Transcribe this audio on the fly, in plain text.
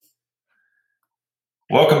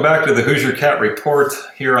Welcome back to the HoosierCat Report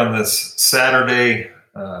here on this Saturday,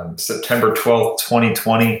 September 12th,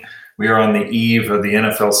 2020. We are on the eve of the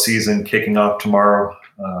NFL season kicking off tomorrow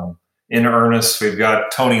in earnest. We've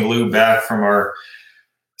got Tony Luu back from our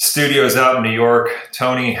studios out in New York.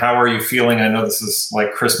 Tony, how are you feeling? I know this is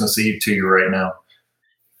like Christmas Eve to you right now.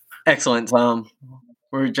 Excellent, Tom.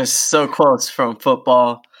 We're just so close from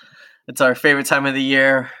football. It's our favorite time of the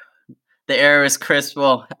year. The air is crisp,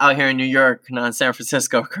 well, out here in New York, not in San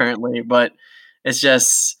Francisco currently, but it's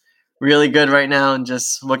just really good right now and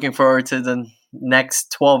just looking forward to the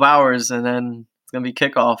next 12 hours, and then it's going to be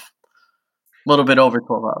kickoff. A little bit over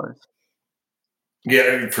 12 hours.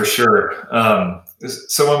 Yeah, for sure.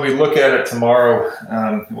 So when we look at it tomorrow,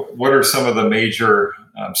 what are some of the major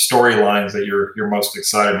storylines that you're most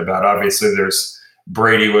excited about? Obviously, there's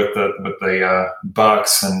Brady with the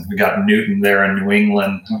Bucks, and we got Newton there in New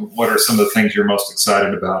England. What are some of the things you're most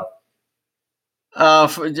excited about?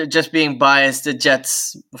 For just being biased, the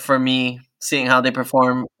Jets for me, seeing how they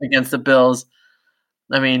perform against the Bills.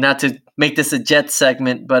 I mean, not to make this a Jets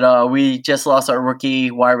segment, but we just lost our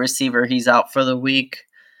rookie wide receiver. He's out for the week,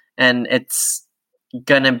 and it's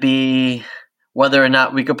gonna be whether or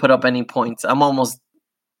not we could put up any points. I'm almost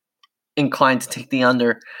inclined to take the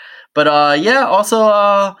under. But also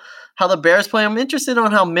how the Bears play. I'm interested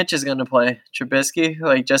on how Mitch is going to play Trubisky.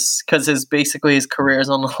 Like, just because his career is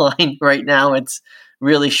on the line right now. It's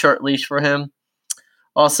really short leash for him.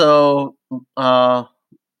 Also, the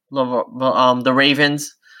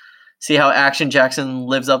Ravens. See how Action Jackson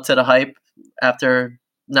lives up to the hype after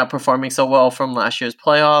not performing so well from last year's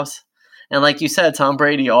playoffs. And like you said, Tom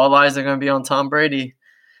Brady. All eyes are going to be on Tom Brady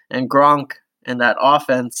and Gronk and that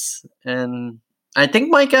offense. And I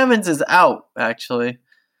think Mike Evans is out, actually,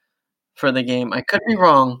 for the game. I could be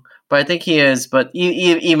wrong, but I think he is. But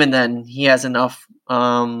even then, he has enough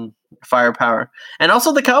firepower. And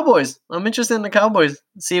also the Cowboys. I'm interested in the Cowboys.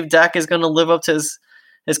 See if Dak is going to live up to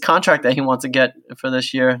his contract that he wants to get for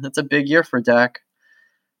this year. That's a big year for Dak.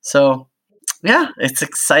 So, yeah, it's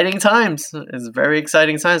exciting times. It's very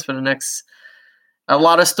exciting times for the next – a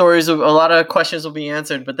lot of stories, a lot of questions will be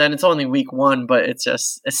answered, but then it's only week one, but it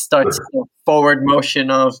starts the forward motion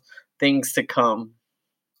of things to come.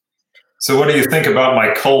 So what do you think about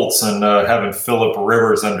my Colts and having Phillip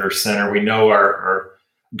Rivers under center? We know our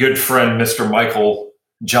good friend, Mr. Michael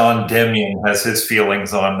John Demian, has his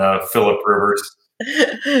feelings on Phillip Rivers.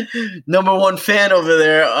 Number one fan over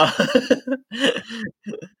there.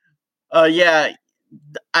 Yeah.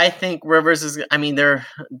 I think Rivers is. I mean, they're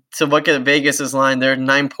to look at Vegas's line. They're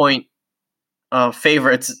 9-point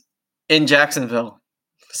favorites in Jacksonville.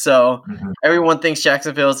 So everyone thinks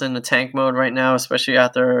Jacksonville's in the tank mode right now, especially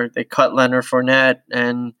after they cut Leonard Fournette,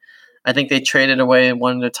 and I think they traded away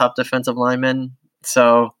one of their top defensive linemen.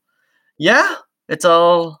 So yeah, it's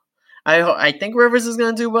all. I think Rivers is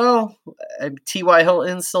going to do well. T.Y.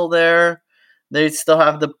 Hilton's still there. They still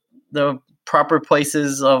have the proper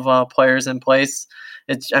places of players in place.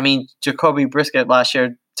 Jacoby Brissett last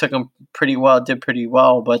year did pretty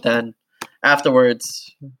well, but then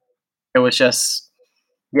afterwards it was just,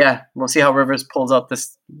 we'll see how Rivers pulls up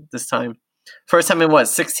this time. First time in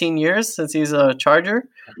 16 years since he's a Charger?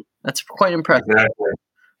 That's quite impressive. Exactly.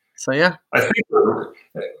 So, yeah. I think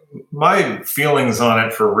my feelings on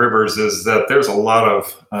it for Rivers is that there's a lot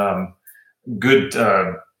of good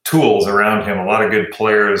tools around him, a lot of good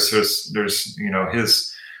players. There's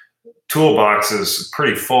his toolbox is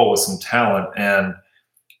pretty full with some talent. And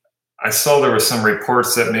I saw there were some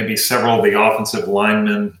reports that maybe several of the offensive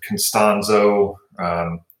linemen, Constanzo,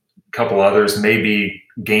 a couple others, maybe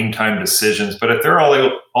game time decisions. But if they're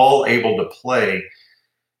all able to play,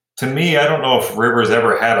 to me, I don't know if Rivers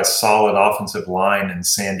ever had a solid offensive line in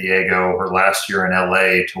San Diego or last year in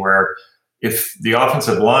LA, to where if the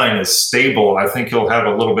offensive line is stable, I think he'll have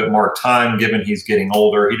a little bit more time given he's getting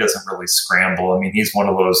older. He doesn't really scramble. I mean, he's one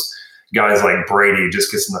of those guys like Brady,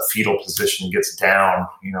 just gets in the fetal position, gets down.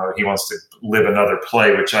 He wants to live another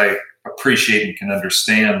play, which I appreciate and can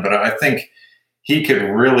understand. But I think he could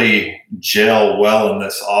really gel well in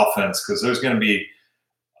this offense because there's going to be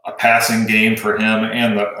a passing game for him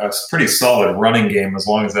and a pretty solid running game as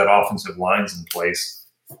long as that offensive line's in place.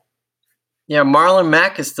 Yeah, Marlon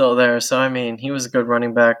Mack is still there. So, I mean, he was a good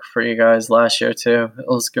running back for you guys last year, too. It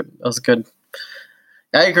was good.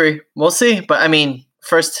 I agree. We'll see. But, I mean,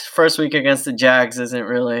 first week against the Jags isn't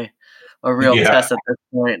really a real test at this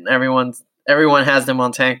point. Everyone has them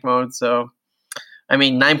on tank mode. So, I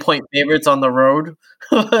mean, 9-point favorites on the road.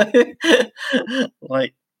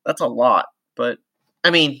 Like, that's a lot. But, I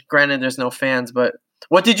mean, granted, there's no fans. But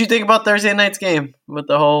what did you think about Thursday night's game with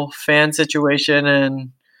the whole fan situation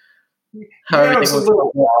and how Yeah, it was everything a was.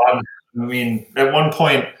 little odd. I mean, at one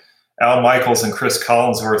point, Al Michaels and Chris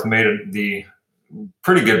Collinsworth made the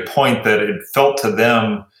pretty good point that it felt to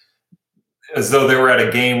them as though they were at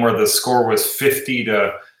a game where the score was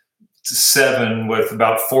 50-7 with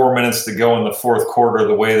about 4 minutes to go in the fourth quarter.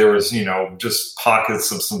 The way there was, just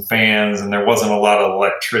pockets of some fans, and there wasn't a lot of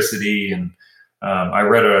electricity. And I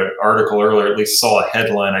read an article earlier, at least saw a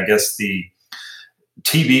headline. I guess the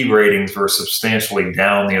TV ratings were substantially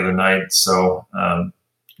down the other night. So,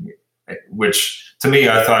 which to me,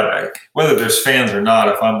 I thought whether there's fans or not,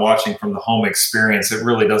 if I'm watching from the home experience, it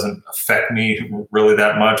really doesn't affect me really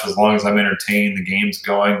that much as long as I'm entertained, the game's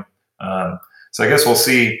going. So I guess we'll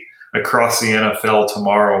see across the NFL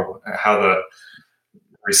tomorrow how the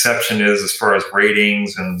reception is as far as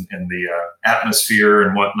ratings and the atmosphere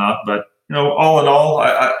and whatnot. But all in all,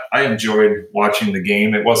 I enjoyed watching the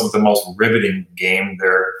game. It wasn't the most riveting game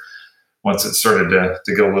there once it started to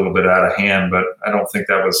get a little bit out of hand, but I don't think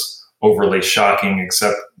that was overly shocking,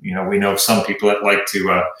 except, we know some people that like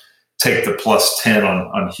to take the +10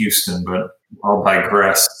 on Houston, but I'll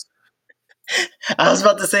digress. I was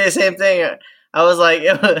about to say the same thing. I was like,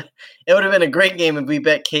 it would have been a great game if we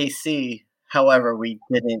bet KC. However, we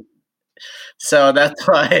didn't. So that's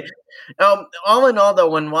why. All in all, though,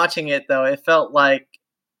 when watching it, though, it felt like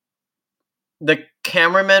the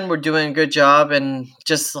cameramen were doing a good job, and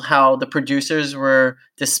just how the producers were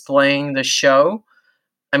displaying the show.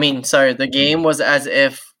 The game was as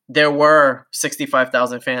if there were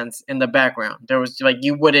 65,000 fans in the background. There was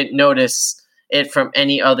you wouldn't notice it from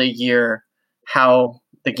any other year how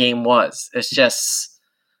the game was. It's just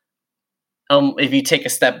if you take a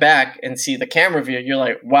step back and see the camera view, you're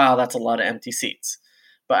like, wow, that's a lot of empty seats.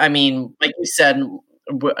 But like you said,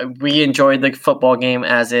 we enjoyed the football game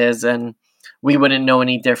as is, and we wouldn't know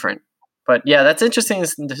any different. But yeah, that's interesting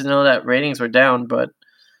to know that ratings were down. But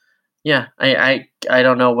yeah, I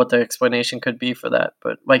don't know what the explanation could be for that.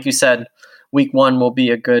 But like you said, week 1 will be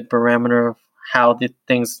a good barometer of how the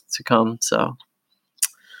things to come. So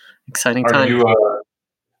exciting time.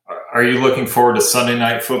 Are you looking forward to Sunday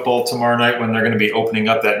Night Football tomorrow night when they're going to be opening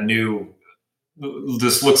up that new?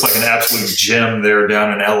 This looks like an absolute gem there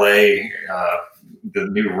down in LA. The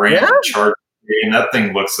new Ram Chargers game. That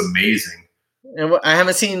thing looks amazing. And I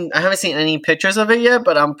haven't seen any pictures of it yet,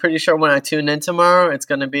 but I'm pretty sure when I tune in tomorrow, it's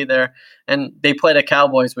going to be there. And they play the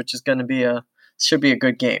Cowboys, which is going to should be a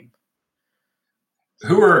good game.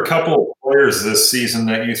 Who are a couple of players this season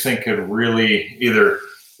that you think could really either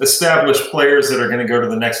establish players that are going to go to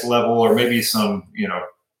the next level, or maybe some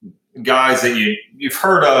guys that you've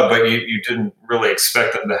heard of but you didn't really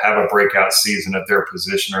expect them to have a breakout season at their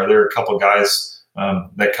position? Are there a couple of guys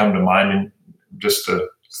that come to mind, and just to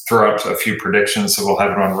throw out a few predictions so we'll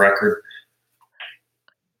have it on record?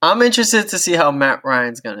 I'm interested to see how Matt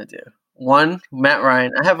Ryan's going to do. Matt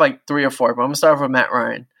Ryan. I have 3 or 4, but I'm going to start with Matt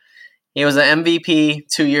Ryan. He was an MVP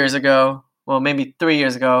 2 years ago. Well, maybe 3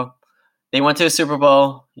 years ago. They went to the Super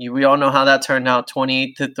Bowl. We all know how that turned out,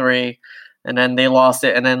 28-3, and then they lost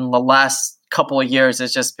it. And then the last couple of years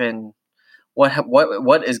has just been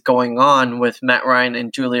what is going on with Matt Ryan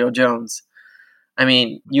and Julio Jones.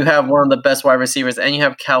 You have one of the best wide receivers, and you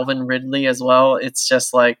have Calvin Ridley as well. It's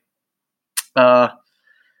just let's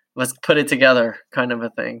put it together kind of a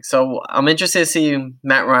thing. So I'm interested to see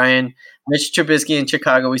Matt Ryan. Mitch Trubisky in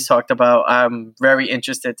Chicago we talked about. I'm very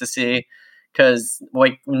interested to see, because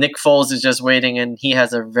Nick Foles is just waiting, and he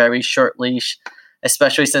has a very short leash,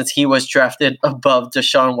 especially since he was drafted above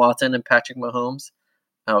Deshaun Watson and Patrick Mahomes.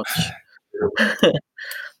 Ouch.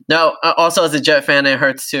 Now, also as a Jet fan, it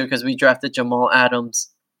hurts too, because we drafted Jamal Adams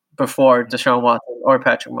before Deshaun Watson or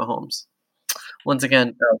Patrick Mahomes. Once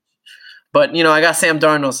again, but I got Sam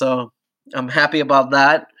Darnold, so I'm happy about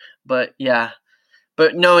that. But yeah,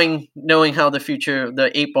 knowing how the future, the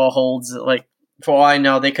 8-ball holds, for all I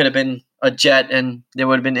know, they could have been a Jet and they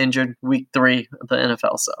would have been injured week 3 of the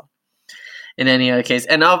NFL. So in any other case,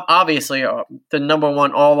 and obviously the number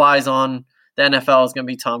one, all eyes on the NFL is going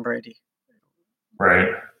to be Tom Brady. Right.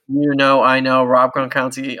 I know, Rob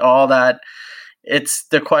Gronkowski, all that. It's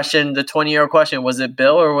the question, the 20-year question: was it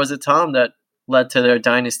Bill or was it Tom that led to their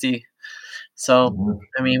dynasty? So,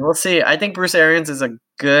 we'll see. I think Bruce Arians is a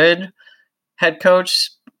good head coach,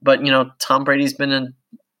 but Tom Brady's been in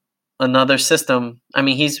another system.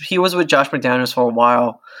 He was with Josh McDaniels for a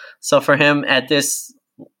while, so for him at this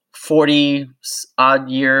 40 odd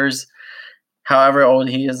years, however old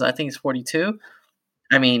he is, I think he's 42.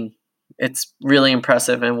 It's really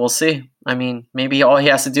impressive, and we'll see. Maybe all he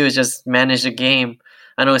has to do is just manage a game.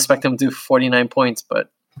 I don't expect him to do 49 points,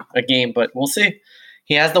 but we'll see.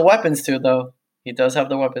 He has the weapons too, though. He does have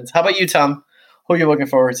the weapons. How about you, Tom? Who are you looking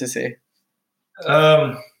forward to see?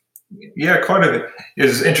 Yeah, quite a bit.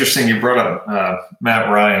 It's interesting you brought up Matt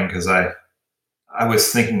Ryan because I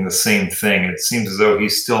was thinking the same thing. It seems as though he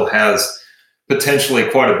still has potentially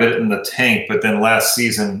quite a bit in the tank, but then last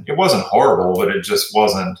season it wasn't horrible, but it just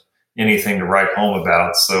wasn't anything to write home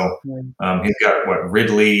about. So he's got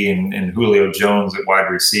Ridley and Julio Jones at wide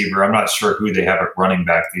receiver. I'm not sure who they have at running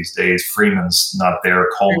back these days. Freeman's not there.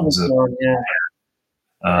 Coleman's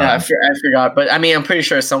I forgot, but I mean, I'm pretty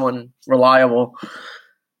sure it's someone reliable.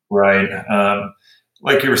 Right.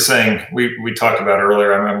 Like you were saying, we talked about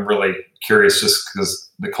earlier. I'm really curious just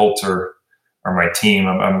because the Colts are my team.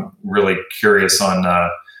 I'm really curious on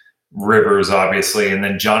Rivers, obviously, and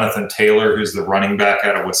then Jonathan Taylor, who's the running back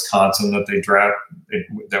out of Wisconsin that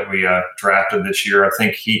we drafted this year. I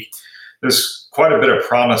think there's quite a bit of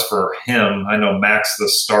promise for him. I know Mac's the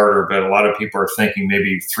starter, but a lot of people are thinking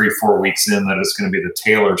maybe 3-4 weeks in that it's going to be the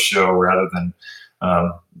Taylor show rather than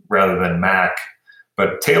Mac.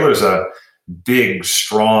 But Taylor's a big,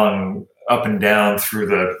 strong, up and down through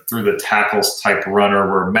the tackles type runner,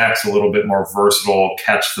 where Mac's a little bit more versatile,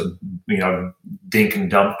 catch the dink and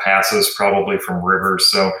dump passes probably from Rivers.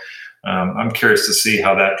 So I'm curious to see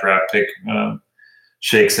how that draft pick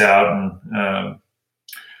shakes out. And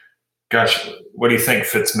gosh, what do you think?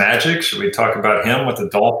 Fitzmagic? Should we talk about him with the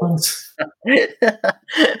Dolphins?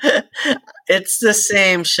 It's the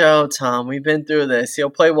same show, Tom. We've been through this. He'll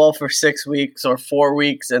play well for 6 weeks or 4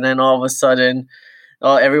 weeks, and then all of a sudden,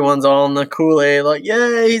 everyone's all in the Kool-Aid, like,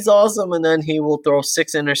 yeah, he's awesome, and then he will throw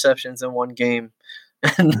 6 interceptions in one game,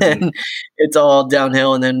 and then it's all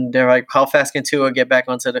downhill, and then they're like, how fast can Tua get back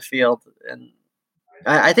onto the field? And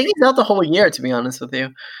I think he's out the whole year, to be honest with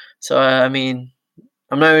you. So, I mean,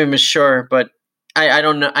 I'm not even sure, but I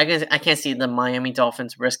don't know. I can't see the Miami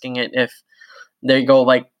Dolphins risking it if they go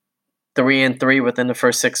like 3-3 within the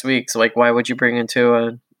first 6 weeks. Like, why would you bring in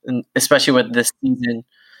Tua? And especially with this season,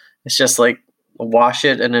 it's just like wash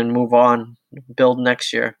it and then move on, build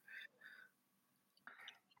next year.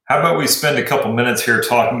 How about we spend a couple minutes here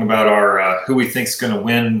talking about our who we think is going to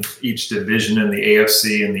win each division in the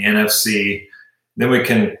AFC and the NFC. Then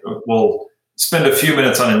we'll spend a few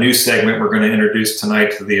minutes on a new segment we're going to introduce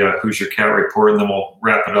tonight to the HoosierCat Report, and then we'll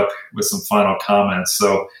wrap it up with some final comments.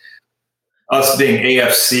 So, us being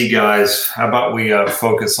AFC guys, how about we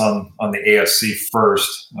focus on the AFC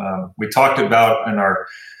first? We talked about in our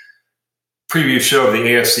preview show of the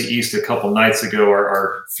AFC East a couple nights ago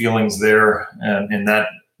our feelings there in that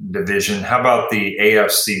division. How about the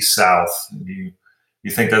AFC South? Do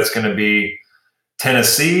you think that's going to be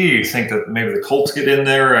Tennessee? You think that maybe the Colts get in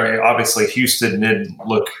there? Obviously, Houston did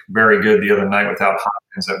look very good the other night without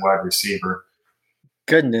Hopkins at wide receiver.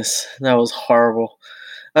 Goodness, that was horrible.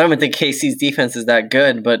 I don't even think KC's defense is that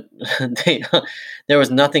good, but there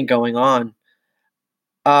was nothing going on.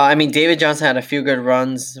 I mean, David Johnson had a few good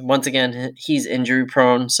runs. Once again, he's injury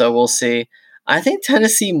prone, so we'll see. I think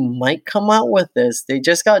Tennessee might come out with this. They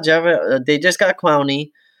just got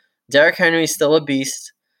Clowney. Derrick Henry's still a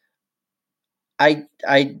beast. I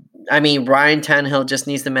mean, Ryan Tannehill just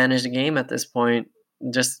needs to manage the game at this point.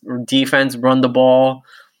 Just defense, run the ball,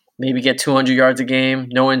 maybe get 200 yards a game,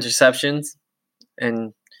 no interceptions,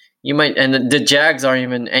 and you might. And the Jags aren't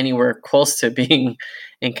even anywhere close to being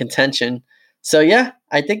in contention. So yeah,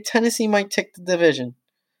 I think Tennessee might take the division.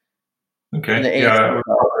 Okay, yeah,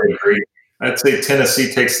 I agree. I'd say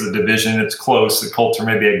Tennessee takes the division. It's close. The Colts are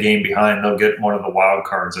maybe a game behind. They'll get one of the wild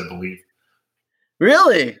cards, I believe.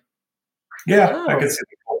 Really? Yeah, I could see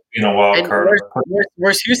the Colts being a wild card.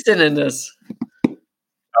 Where's Houston in this?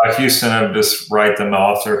 Houston, I would just write them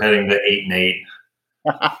off. They're heading to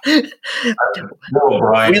 8-8. Bill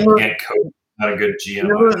O'Brien can't coach. Not a good GM.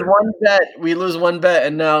 We lose one bet,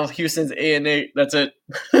 and now Houston's 8-8. That's it.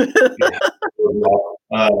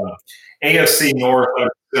 AFC North, I've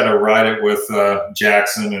got to ride it with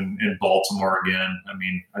Jackson and Baltimore again. I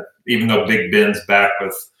mean, even though Big Ben's back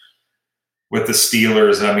with the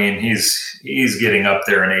Steelers, I mean, he's getting up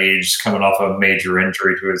there in age, coming off a major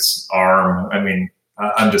injury to his arm. I mean,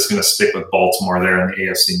 I'm just going to stick with Baltimore there in the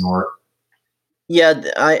AFC North. Yeah,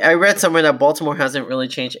 I read somewhere that Baltimore hasn't really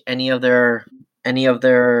changed any of their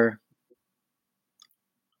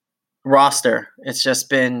roster. It's just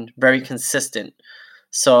been very consistent.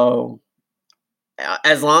 So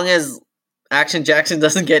as long as Action Jackson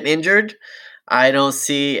doesn't get injured, I don't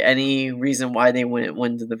see any reason why they wouldn't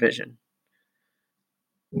win the division.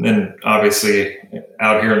 And then obviously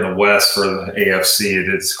out here in the West for the AFC,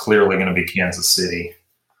 it's clearly going to be Kansas City.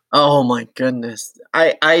 Oh my goodness.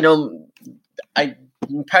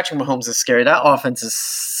 Patrick Mahomes is scary. That offense is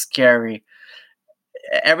scary.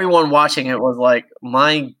 Everyone watching it was like,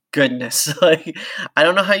 my goodness. Like, I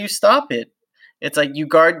don't know how you stop it. It's like you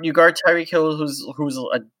guard Tyreek Hill,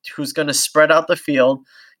 who's going to spread out the field.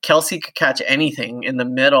 Kelsey could catch anything in the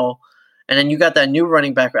middle, and then you got that new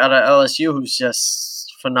running back out of LSU who's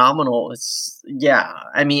just phenomenal.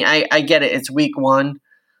 I mean, I get it. It's week 1,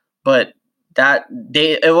 but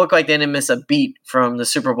it looked like they didn't miss a beat from the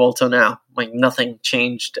Super Bowl till now. Like nothing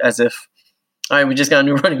changed. As if, all right, we just got a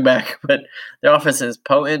new running back, but their offense is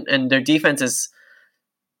potent and their defense is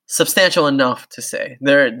substantial enough to say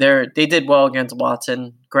they did well against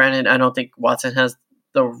Watson. Granted, I don't think Watson has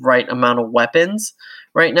the right amount of weapons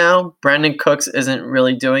right now. Brandon Cooks isn't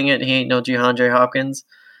really doing it. He ain't no DeAndre Hopkins,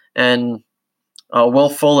 and Will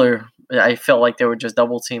Fuller. I felt like they were just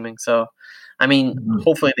double teaming. So, I mean,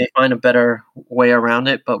 hopefully they find a better way around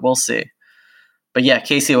it, but we'll see. But yeah,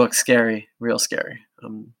 Casey looks scary, real scary.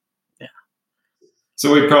 Yeah.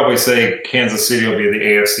 So we'd probably say Kansas City will be the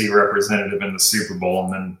AFC representative in the Super Bowl,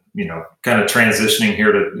 and then kind of transitioning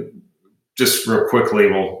here to just real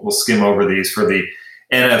quickly, we'll skim over these for the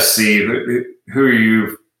NFC. Who are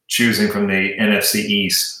you choosing from the NFC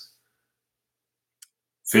East?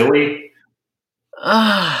 Philly?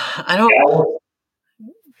 I don't. Dallas?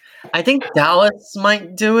 I think Dallas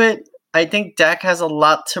might do it. I think Dak has a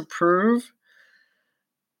lot to prove.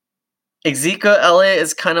 Ezekiel Elliott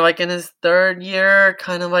is kind of like in his 3rd year,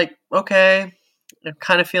 kind of like, okay, I'm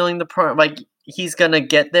kind of feeling like he's going to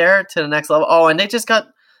get there to the next level. Oh, and they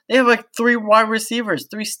have like 3 wide receivers,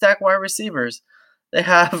 3 stacked wide receivers. They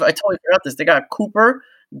have, I totally forgot this. They got Cooper,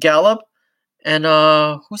 Gallup, and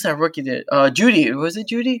who's that rookie? Judy. Was it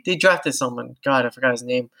Judy? They drafted someone. God, I forgot his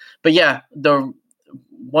name. But yeah,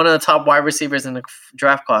 one of the top wide receivers in the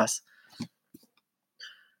draft class.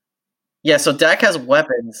 Yeah, so Dak has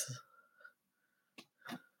weapons.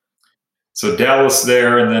 So Dallas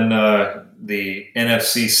there, and then the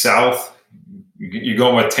NFC South. You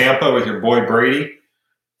going with Tampa with your boy Brady?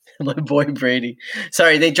 My boy Brady.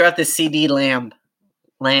 Sorry, they drafted CD Lamb.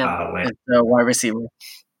 Lamb is the wide receiver.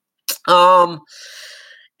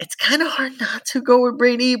 It's kind of hard not to go with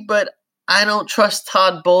Brady, but I don't trust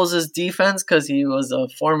Todd Bowles' defense because he was a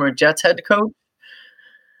former Jets head coach.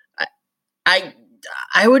 I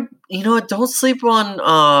would, don't sleep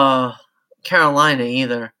on Carolina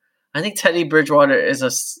either. I think Teddy Bridgewater is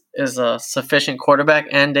a sufficient quarterback,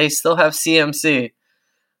 and they still have CMC,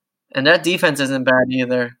 and that defense isn't bad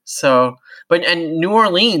either. So, and New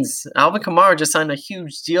Orleans, Alvin Kamara just signed a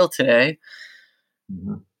huge deal today,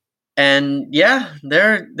 and yeah,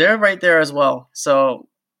 they're right there as well. So,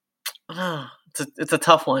 it's a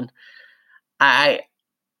tough one. I'm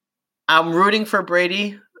rooting for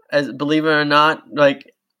Brady, believe it or not.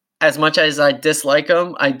 Like, as much as I dislike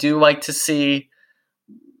him, I do like to see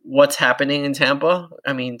what's happening in Tampa.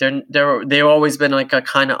 I mean, they've always been like a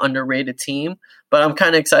kind of underrated team, but I'm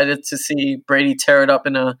kind of excited to see Brady tear it up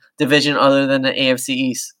in a division other than the AFC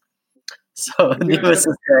East. So, needless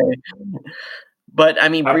to say. But I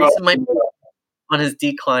mean, Brees might be on his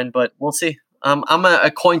decline, but we'll see. I'm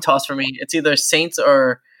a coin toss for me. It's either Saints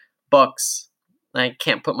or Bucks. I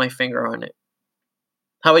can't put my finger on it.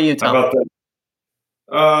 How about you, Tom? How about that?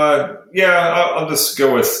 I'll just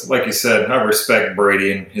go with, like you said, I respect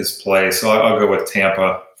Brady and his play, so I'll go with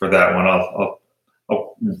Tampa for that one. I'll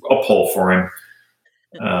pull for him.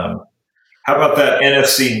 How about that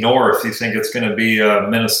NFC North? You think it's going to be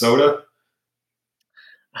Minnesota?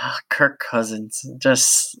 Kirk Cousins.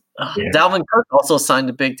 Dalvin Cook also signed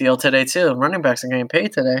a big deal today too. Running backs are getting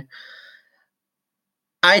paid today.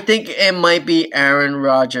 I think it might be Aaron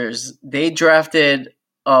Rodgers. They drafted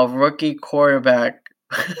a rookie quarterback.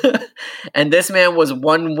 And this man was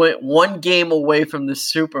one game away from the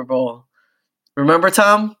Super Bowl. Remember,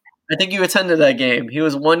 Tom? I think you attended that game. He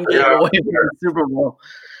was one game away from the Super Bowl.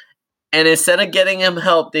 And instead of getting him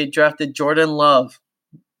help, they drafted Jordan Love.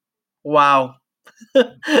 Wow.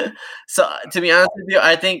 So to be honest with you,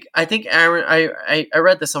 I think Aaron. I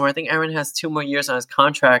read this somewhere. I think Aaron has 2 more years on his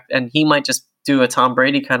contract, and he might just do a Tom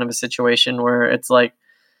Brady kind of a situation where it's like,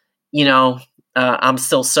 I'm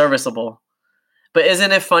still serviceable. But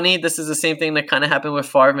isn't it funny? This is the same thing that kind of happened with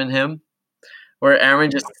Favre and him, where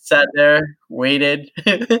Aaron just sat there, waited,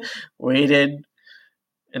 and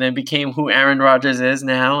then became who Aaron Rodgers is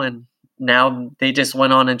now. And now they just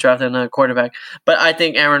went on and drafted another quarterback. But I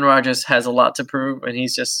think Aaron Rodgers has a lot to prove, and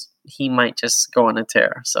he might just go on a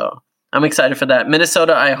tear. So I'm excited for that.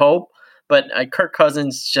 Minnesota, I hope, but Kirk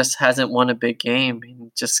Cousins just hasn't won a big game. He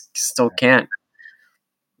just still can't.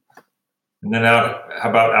 And then how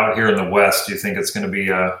about out here in the West? Do you think it's going to be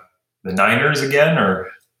the Niners again, or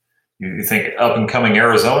you think up and coming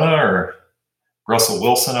Arizona, or Russell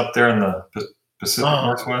Wilson up there in the Pacific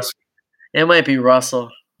Northwest? It might be Russell.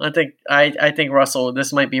 I think Russell.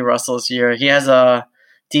 This might be Russell's year. He has a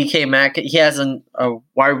DK Mac. He has a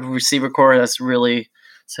wide receiver core that's really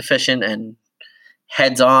sufficient and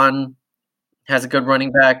heads on. Has a good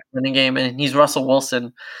running game, and he's Russell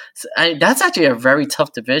Wilson. So, that's actually a very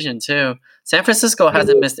tough division too. San Francisco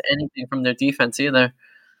hasn't missed anything from their defense either.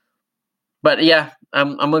 But yeah,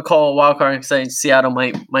 I'm gonna call a wild card and say Seattle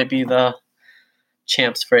might be the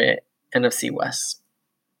champs for NFC West.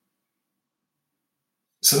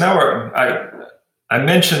 So now I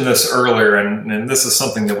mentioned this earlier, and this is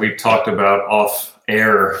something that we've talked about off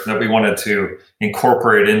air that we wanted to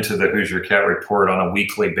incorporate into the Hoosier Cat Report on a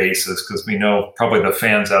weekly basis, because we know probably the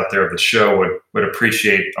fans out there of the show would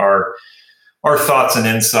appreciate our thoughts and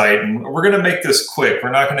insight. And we're going to make this quick.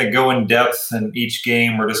 We're not going to go in depth in each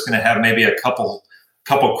game. We're just going to have maybe a couple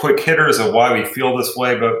quick hitters of why we feel this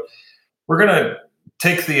way, but we're going to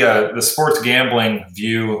take the sports gambling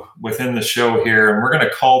view within the show here, and we're going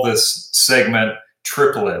to call this segment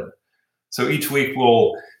Triplet. So each week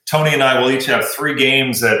Tony and I will each have 3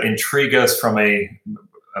 games that intrigue us from a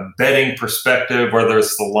betting perspective, whether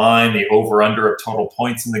it's the line, the over-under of total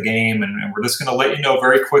points in the game, and we're just going to let you know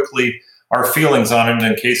very quickly our feelings on it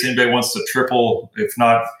in case anybody wants to triple, if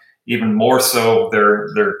not even more so,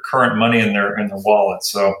 their current money in their wallet.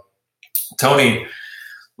 So, Tony,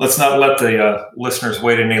 let's not let the listeners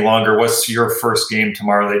wait any longer. What's your first game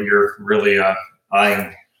tomorrow that you're really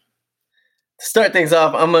eyeing? To start things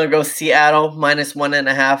off, I'm going to go Seattle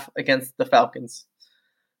 -1.5 against the Falcons.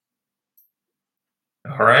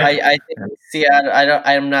 All right. I think Seattle.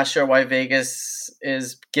 I'm not sure why Vegas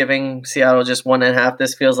is giving Seattle just 1.5.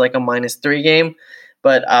 This feels like a -3 game,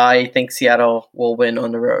 but I think Seattle will win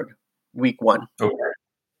on the road, week 1. Okay.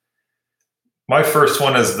 My first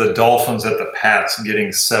one is the Dolphins at the Pats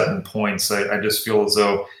getting 7 points. I just feel as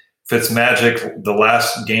though Fitzmagic, the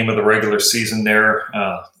last game of the regular season there,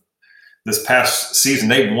 this past season,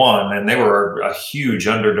 they won, and they were a huge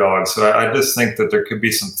underdog. So I just think that there could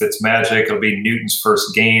be some Fitzmagic. It'll be Newton's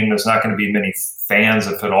first game. There's not going to be many fans,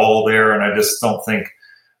 if at all, there, and I just don't think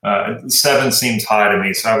 7 seems high to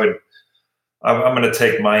me. So I'm going to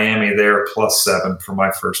take Miami there +7 for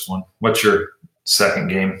my first one. What's your second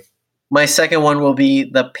game? My second one will be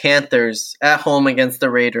the Panthers at home against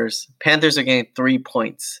the Raiders. Panthers are getting 3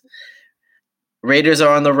 points. Raiders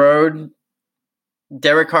are on the road.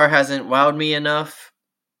 Derek Carr hasn't wowed me enough.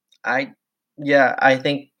 I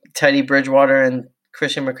think Teddy Bridgewater and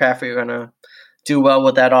Christian McCaffrey are going to do well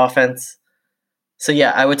with that offense. So,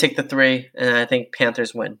 yeah, I would take the 3, and I think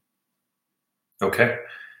Panthers win. Okay.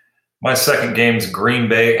 My second game is Green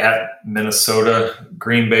Bay at Minnesota.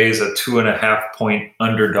 Green Bay is a 2.5-point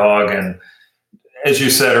underdog. And as you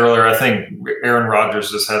said earlier, I think Aaron Rodgers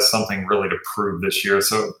just has something really to prove this year.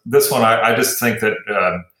 So this one, I just think that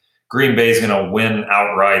Green Bay is going to win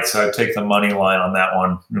outright. So I'd take the money line on that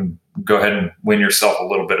one and go ahead and win yourself a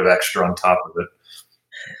little bit of extra on top of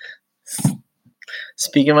it.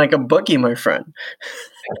 Speaking like a bookie, my friend.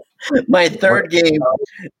 My third game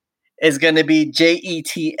is going to be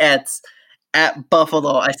Jets at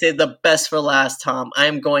Buffalo. I saved the best for last, Tom. I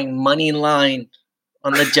am going money line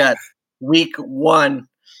on the Jets. Week 1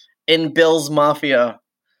 in Bills Mafia.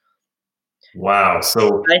 Wow.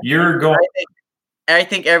 So you're going... I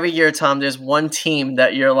think every year, Tom, there's one team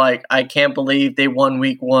that you're like, I can't believe they won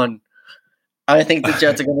week 1. I think the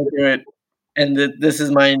Jets are going to do it. And this is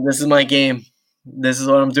my game. This is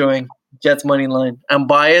what I'm doing. Jets money line. I'm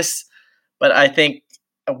biased, but I think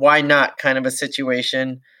why not kind of a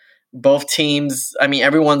situation. Both teams,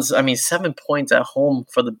 7 points at home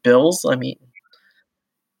for the Bills. The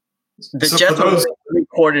Jets were 3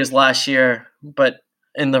 quarters last year, but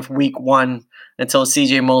in the week 1 until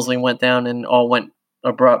CJ Mosley went down and all went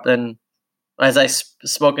abrupt. And as I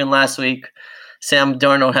spoken last week, Sam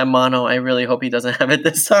Darnold had mono. I really hope he doesn't have it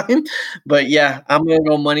this time. But yeah, I'm going to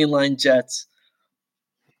go money line Jets.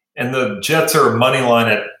 And the Jets are money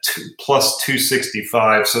line at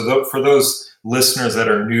 +265. So for those listeners that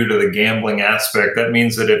are new to the gambling aspect, that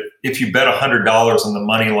means that if you bet $100 on the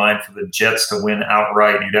money line for the Jets to win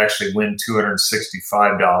outright, you'd actually win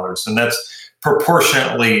 $265. And that's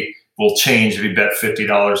proportionately will change if you bet $50,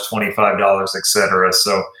 $25, etc.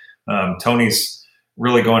 So Tony's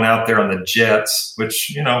really going out there on the Jets,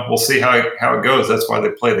 which, we'll see how it goes. That's why they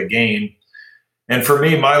play the game. And for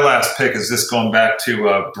me, my last pick is just going back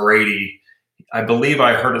to Brady. I believe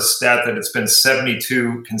I heard a stat that it's been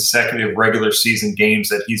 72 consecutive regular season games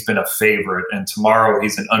that he's been a favorite, and tomorrow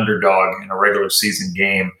he's an underdog in a regular season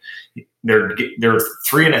game. They're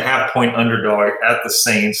 3.5-point underdog at the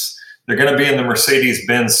Saints. They're going to be in the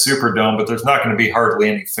Mercedes-Benz Superdome, but there's not going to be hardly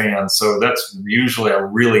any fans, so that's usually a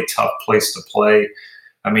really tough place to play.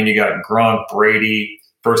 I mean, you got Gronk, Brady,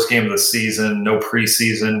 first game of the season, no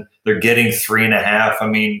preseason. They're getting 3.5. I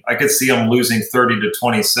mean, I could see them losing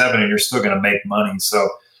 30-27, and you're still going to make money. So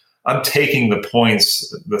I'm taking the points,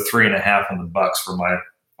 the 3.5 on the Bucks for my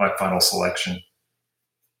final selection.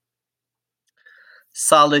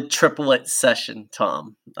 Solid triplet session,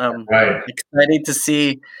 Tom. Right. Excited to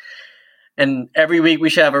see. And every week we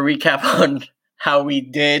should have a recap on how we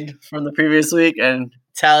did from the previous week and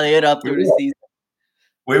tally it up through the season.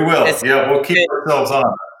 We will. Yeah, we'll keep ourselves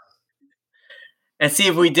on. And see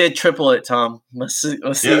if we did triple it, Tom. Let's see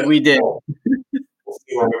if we did. We'll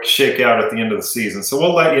see where we shake out at the end of the season. So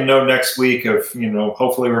we'll let you know next week if,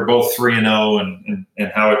 hopefully we're both 3-0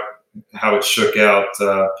 and how it shook out.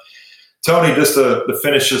 Tony, just to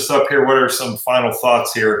finish this up here, what are some final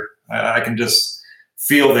thoughts here? I can just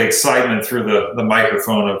feel the excitement through the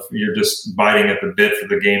microphone of you're just biting at the bit for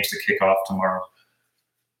the games to kick off tomorrow.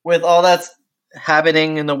 With all that's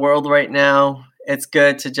happening in the world right now, it's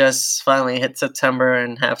good to just finally hit September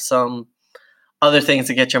and have some other things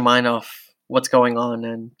to get your mind off what's going on,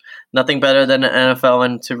 and nothing better than the NFL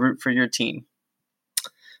and to root for your team.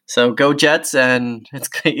 So go Jets, and it's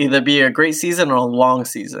going to either be a great season or a long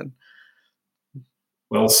season.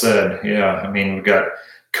 Well said. Yeah, I mean, we've got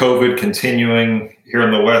COVID continuing here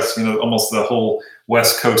in the West. Almost the whole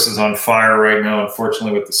West Coast is on fire right now,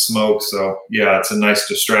 unfortunately, with the smoke. So, yeah, it's a nice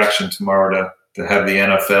distraction tomorrow to have the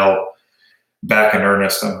NFL back in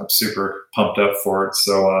earnest. I'm super pumped up for it.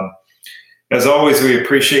 So, as always, we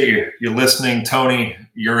appreciate you listening. Tony,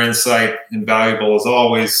 your insight invaluable as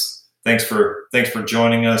always. Thanks for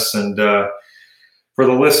joining us. And for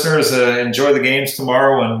the listeners, enjoy the games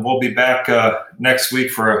tomorrow, and we'll be back next week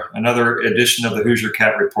for another edition of the Hoosier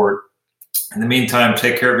Cat Report. In the meantime,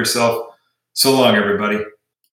 take care of yourself. So long, everybody.